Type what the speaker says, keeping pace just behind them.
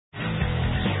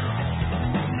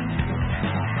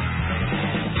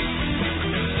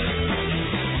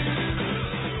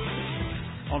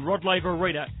on Rod Laver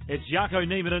Arena, it's Jarko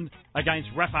Nieminen against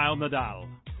Rafael Nadal.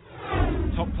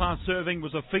 Top-class serving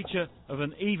was a feature of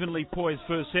an evenly poised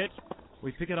first set.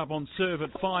 We pick it up on serve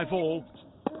at 5-all.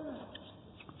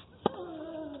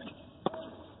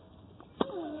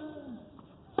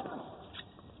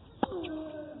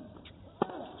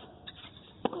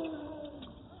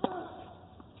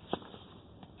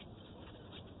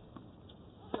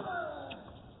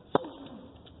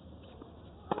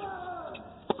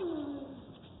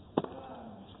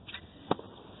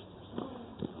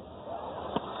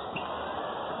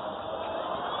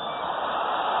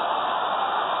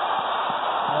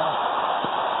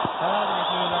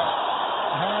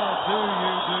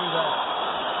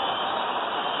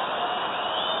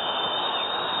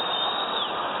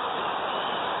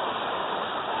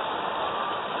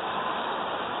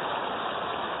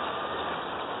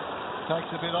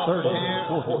 Takes a bit off here,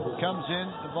 comes in,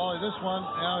 the volley, this one,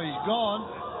 now he's gone,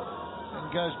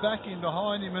 and goes back in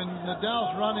behind him, and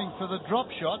Nadal's running for the drop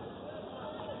shot,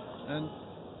 and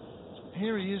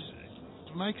here he is,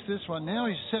 makes this one, now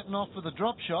he's setting off for the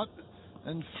drop shot,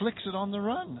 and flicks it on the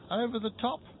run, over the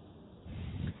top.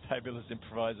 Fabulous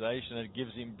improvisation, it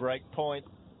gives him break point.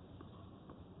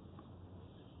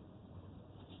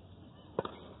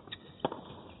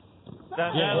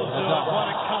 That'll do it, what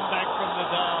a comeback from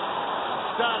Nadal.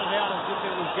 Started out as if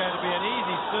it was going to be an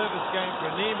easy service game for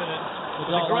Nieminen.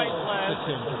 The great players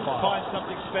find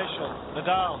something special.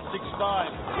 Nadal,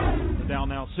 6-5. Nadal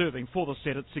now serving for the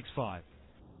set at 6-5.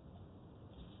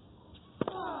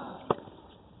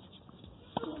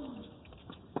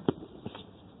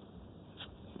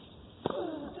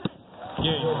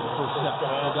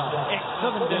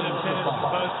 Excellent tennis for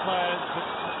both players, but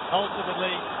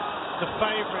ultimately the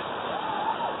favourite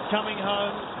coming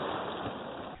home.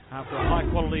 After a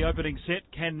high-quality opening set,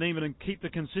 can Nieminen keep the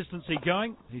consistency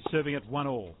going? He's serving at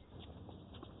 1-all.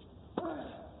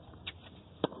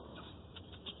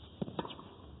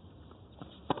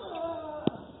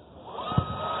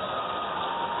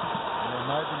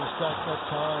 Made the mistake that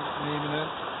time, Nieminen,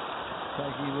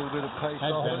 taking a little bit of pace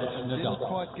off it. Didn't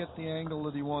quite get the angle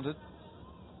that he wanted.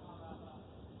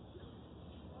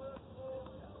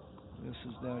 This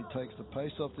is now he takes the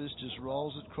pace off this, just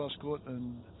rolls it cross court,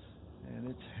 and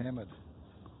it's hammered.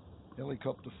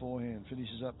 Helicopter forehand,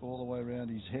 finishes up all the way around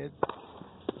his head.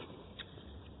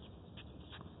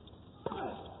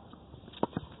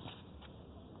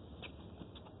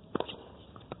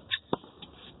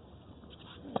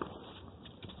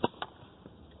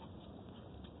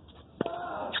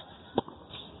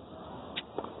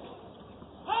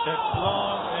 It's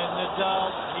long, and Nadal,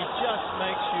 he just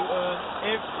makes you earn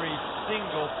every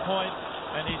single point,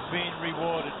 and he's been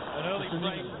rewarded. An early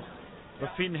break. The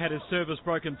Finn had his service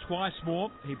broken twice more.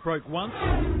 He broke once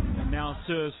and now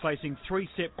serves facing 3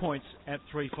 set points at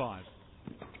 3-5.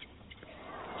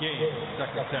 Game,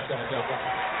 second set, Nadal.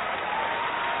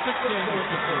 16-52.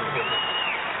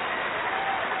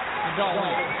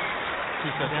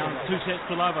 Down 2 sets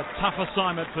to love, a tough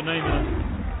assignment for Nieminen.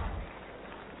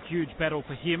 Huge battle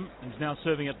for him. He's now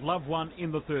serving at love 1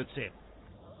 in the third set.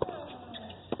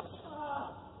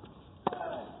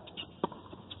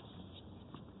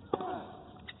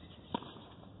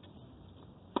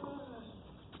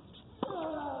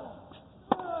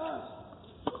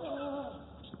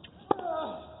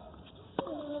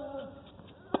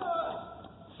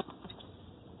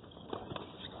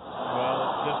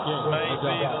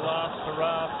 Maybe the last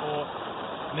hurrah for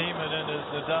Nieminen as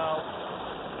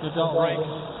Nadal breaks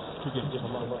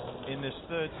in this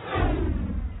third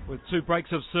set. With 2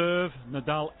 breaks of serve,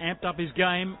 Nadal amped up his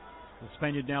game. The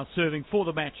Spaniard now serving for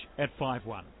the match at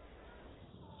 5-1.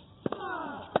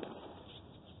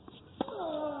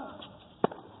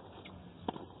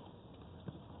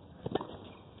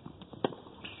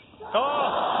 Oh!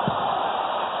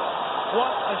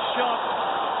 What a shot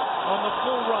on the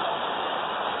full run.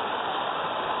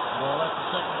 Well, that's the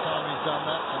second time he's done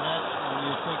that, and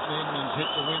you think Nieminen's hit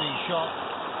the winning shot.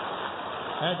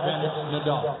 Advantage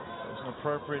Nadal. It's an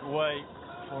appropriate way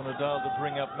for Nadal to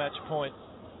bring up match point.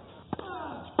 Game,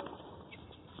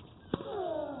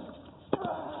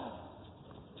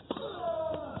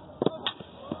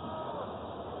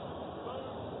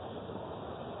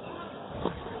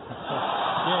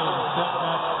 set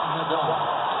match, Nadal.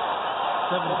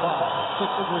 7-5,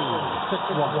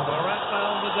 6-3, 6-1.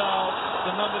 Rafael Nadal,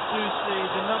 the number 2 seed,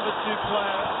 the number 2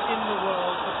 player in the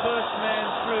world, the first man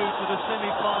through to the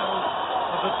semi-finals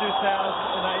of the 2008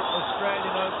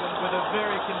 Australian Open with a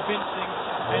very convincing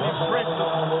and impressive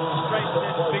straight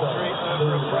set victory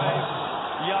over a brave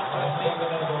Jarko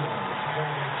Nieminen.